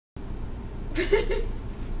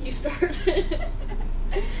You start.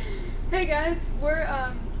 Hey guys, we're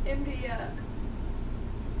in the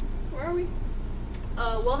where are we?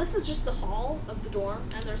 Well, this is just the hall of the dorm,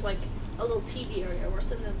 and there's like a little TV area. We're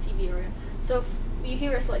sitting in the TV area. So if you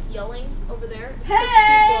hear us like yelling over there, it's because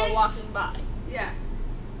people are walking by. Yeah.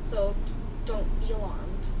 So don't be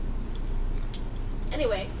alarmed.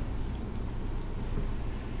 Anyway.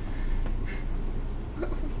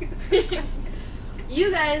 You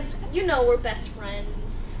guys, you know we're best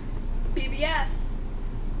friends. BBF.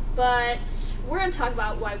 But we're gonna talk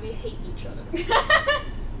about why we hate each other.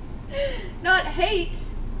 Not hate.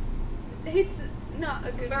 Hate's not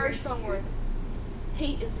a good Very word. strong word.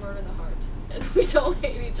 Hate is murder in the heart. And we don't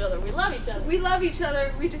hate each other. We love each other. We love each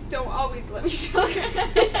other, we just don't always love each other.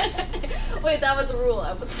 Wait, that was a rule.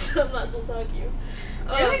 I'm not supposed to hug you.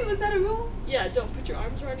 Really? Was that a rule? Yeah, don't put your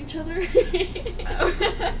arms around each other. Oh.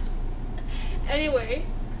 Anyway,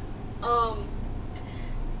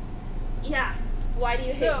 yeah. Why do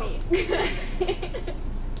you hate me?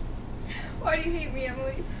 Why do you hate me,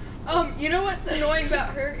 Emily? You know what's annoying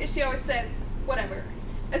about her is she always says, whatever.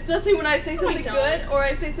 Especially when I say something good or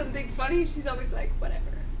I say something funny, she's always like, whatever.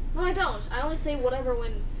 No, I don't. I only say whatever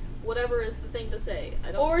when whatever is the thing to say.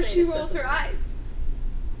 I don't or say she rolls her eyes.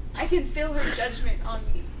 I can feel her judgment on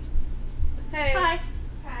me. Hey. Hi.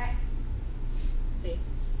 Hi. See.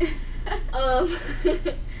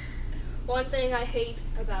 One thing I hate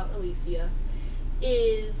about Alicia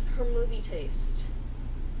is her movie taste.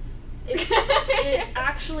 It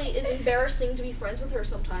actually is embarrassing to be friends with her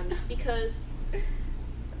sometimes because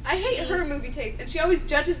I hate her movie taste, and she always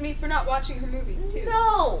judges me for not watching her movies too.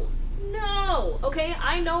 No. Okay,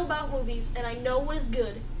 I know about movies and I know what is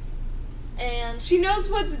good. And she knows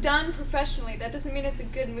what's done professionally. That doesn't mean it's a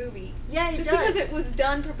good movie. Yeah, it just does. because it was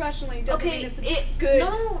done professionally doesn't mean it's a good.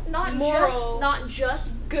 No, not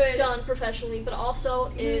just good done professionally, but also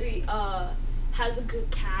movie. It has a good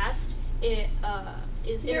cast. It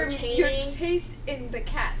is entertaining. Your taste in the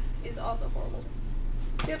cast is also horrible.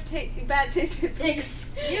 You have bad taste in people.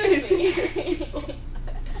 Excuse me.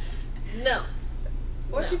 No.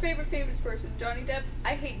 What's your favorite famous person? Johnny Depp?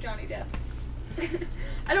 I hate Johnny Depp.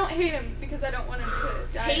 I don't hate him because I don't want him to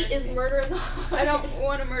die. Hate is murder in the heart. I don't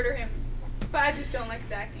want to murder him, but I just don't like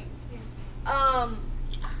his acting. He's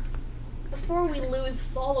before we lose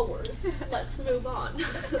followers, let's move on.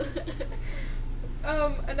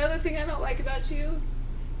 Another thing I don't like about you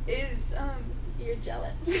is you're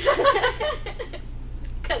jealous.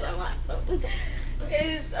 Cause I'm awesome.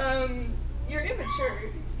 Is you're immature.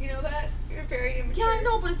 You know that? You're very immature. Yeah, I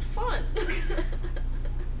know, but it's fun.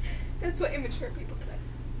 That's what immature people say.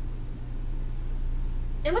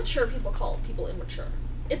 Immature people call people immature.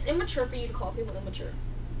 It's immature for you to call people immature.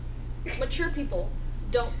 Mature people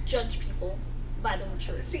don't judge people by their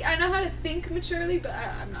maturity. See, I know how to think maturely, but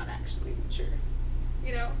I'm not actually mature.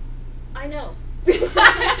 You know? I know.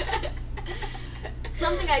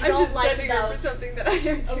 Something I I'm don't just like judging her about for something that I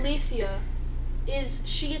am too. Alicia is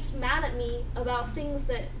she gets mad at me about things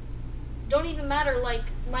that don't even matter. Like,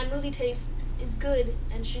 my movie taste is good,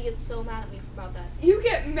 and she gets so mad at me about that. You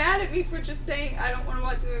get mad at me for just saying I don't want to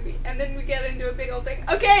watch the movie, and then we get into a big old thing.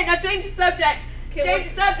 Okay, now change the subject. Change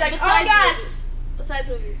the subject. Oh my gosh. Movies. Besides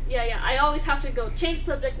movies. Yeah. I always have to go, change the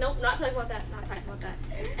subject. Nope, not talking about that. Not talking about that.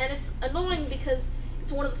 And it's annoying because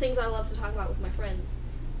it's one of the things I love to talk about with my friends,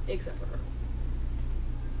 except for her.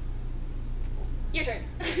 Your turn.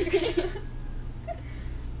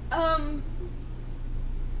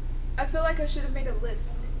 I feel like I should have made a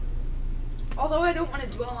list. Although I don't want to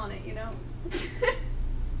dwell on it, you know?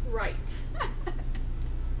 Right.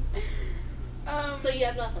 So you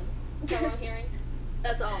have nothing. Is that what I'm hearing?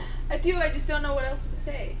 That's all. I do, I just don't know what else to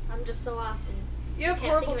say. I'm just so awesome. You have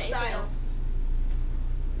Can't horrible think of anything style.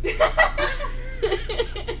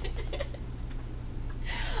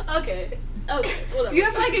 Okay, whatever. You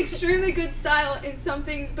have, like, extremely good style in some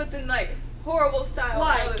things, but then, like, horrible style in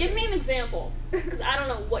Why? other Give me an things. example. Because I don't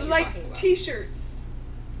know what you're like talking about. T-shirts.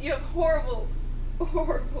 You have horrible.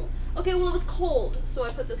 Okay, well, it was cold, so I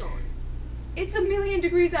put this on. It's 1,000,000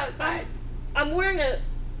 degrees outside. I'm wearing a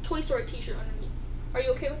Toy Story t-shirt underneath. Are you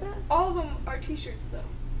okay with that? All of them are T-shirts, though.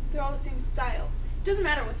 They're all the same style. It doesn't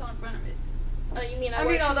matter what's on front of it. You mean I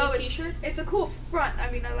wear too although many t-shirts? It's a cool front. I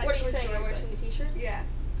mean, I like What are you Toy saying? Story, I wear but- too many t-shirts? Yeah.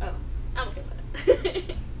 Oh, I'm okay with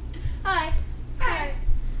it. Hi. Hi.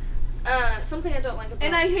 Something I don't like about.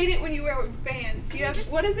 And I hate it when you wear Vans. You have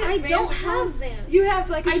what is it? I Vans don't or have Toms? Vans. You have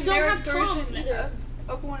like a I don't generic have Toms version either.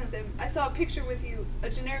 of one of them. I saw a picture with you. A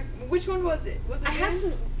generic. Which one was it? Was it? I have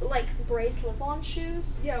some like gray slip-on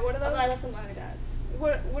shoes. Yeah. What are those? I left them at my dad's.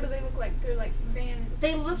 What do they look like? They're like Van.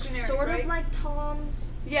 They look generic, sort right? of like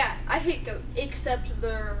Toms. Yeah, I hate those. Except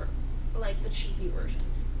they're like the cheapy version.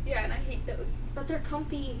 Yeah, and I hate those. But they're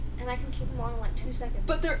comfy, and I can slip them on in like 2 seconds.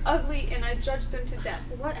 But they're ugly, and I judge them to death.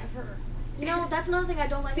 Whatever. You know, that's another thing I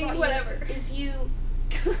don't like about whatever. you, is you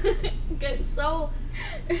get so,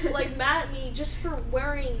 like, mad at me just for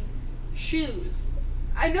wearing shoes.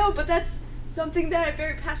 I know, but that's something that I'm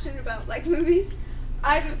very passionate about. Like movies,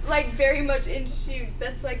 I'm, like, very much into shoes.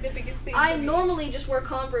 That's, like, the biggest thing I for me. normally just wear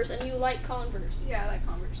Converse, and you like Converse. Yeah, I like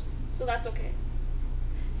Converse. So that's okay.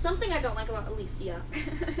 Something I don't like about Alicia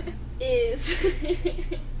is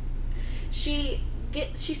she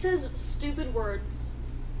says stupid words,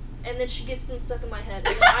 and then she gets them stuck in my head,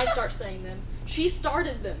 and then I start saying them. She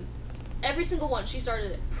started them. Every single one, she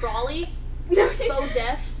started it. Pauley, faux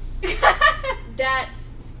defs, dat,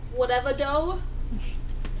 whatever dough.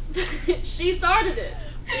 She started it.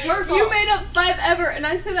 It's her fault. You made up 5 ever, and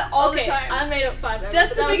I say that all the time. I made up 5 ever.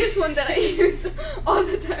 That's the biggest one that I use all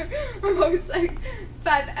the time. I'm always like,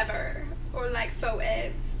 5 ever. Or like faux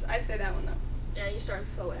evs. I say that one though. Yeah, you started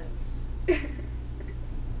faux evs.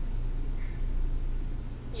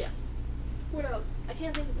 Yeah. What else? I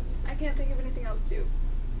can't think of anything. I can't think of anything else too.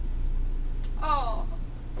 Oh.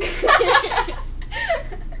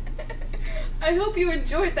 I hope you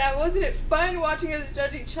enjoyed that. Wasn't it fun watching us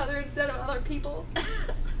judge each other instead of other people?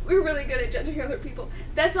 We're really good at judging other people.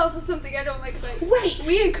 That's also something I don't like about you. Wait!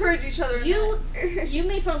 We encourage each other. You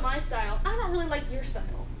made fun of my style. I don't really like your style.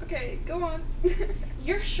 Okay, go on.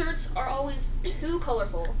 Your shirts are always too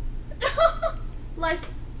colorful. Like,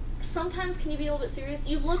 sometimes can you be a little bit serious?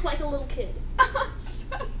 You look like a little kid.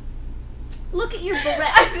 Look at your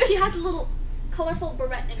barrette. She has a little colorful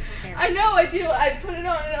barrette in her hair. I know, I do. I put it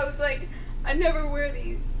on and I was like, I never wear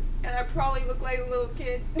these. And I probably look like a little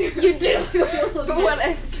kid. You do look like a little but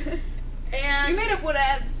kid. whatevs. And you made up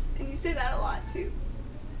whatevs, and you say that a lot too.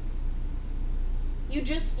 You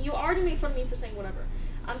already made fun of me for saying whatever.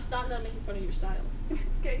 I'm not done making fun of your style.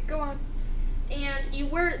 Okay, go on. And you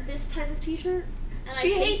wear this type of t-shirt. And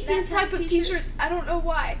She I hate hates that these type of t-shirts. I don't know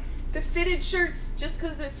why. The fitted shirts, just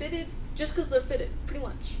because they're fitted. Just because they're fitted, pretty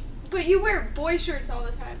much. But you wear boy shirts all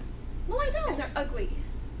the time. No, I don't. And they're ugly.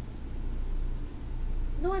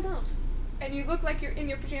 No, I don't. And you look like you're in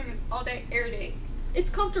your pajamas all day, every day. It's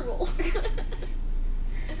comfortable.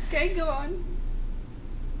 Okay, go on.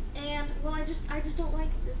 And, well, I just don't like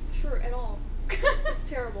this shirt at all. It's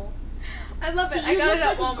terrible. I love See, it. I got it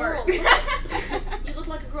at like Walmart. You look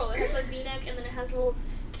like a girl. It has like V-neck and then it has a little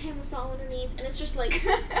camisole underneath, and it's just like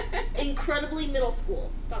incredibly middle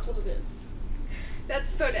school. That's what it is.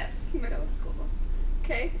 That's FODES, middle school.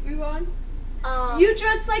 Okay, move on. Um, You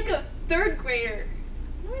dress like a 3rd grader.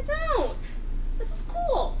 No, I don't. This is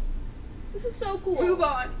cool. This is so cool. Move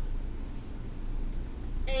on.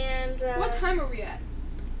 And What time are we at?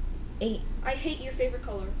 8. I hate your favorite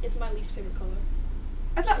color. It's my least favorite color.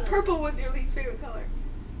 I thought Just purple was your least favorite color.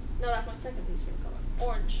 No, that's my second least favorite color.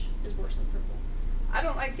 Orange is worse than purple. I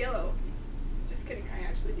don't like yellow. Just kidding, I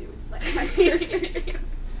actually do. It's like my favorite.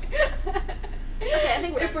 Okay, I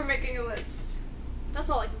think if we're making a list. That's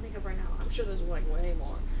all I can think of right now. I'm sure there's like way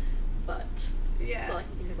more, but Yeah. that's all I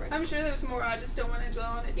can think of right now. I'm sure there's more, I just don't want to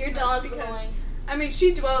dwell on it too Your much dog's because, annoying. I mean,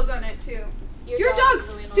 she dwells on it too. Your dog dog's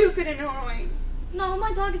is really stupid and annoying. No,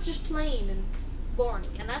 my dog is just plain and boring,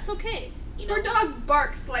 and that's okay. You know? Her dog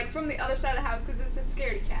barks like from the other side of the house because it's a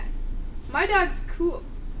scaredy cat. My dog's cool.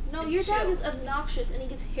 No, and your dog chill. is obnoxious, and he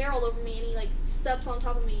gets hair all over me, and he like steps on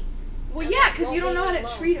top of me. Well, and, yeah, like, because you won't don't know leave how me to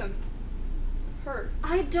alone. treat him. Her.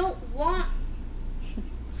 I don't want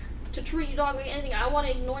to treat your dog like anything. I want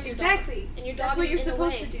to ignore your Exactly. dog. And your dog That's what is you're in the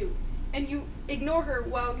supposed way. to do. And you ignore her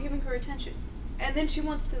while giving her attention. And then she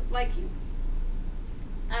wants to like you.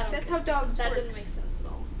 I don't That's care. how dogs That work. didn't make sense at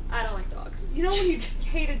all. I don't like dogs. You know when you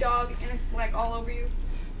hate a dog and it's like all over you?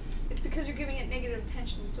 It's because you're giving it negative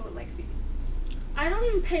attention, so it likes you. I don't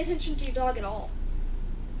even pay attention to your dog at all.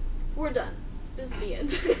 We're done. This is the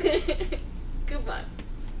end.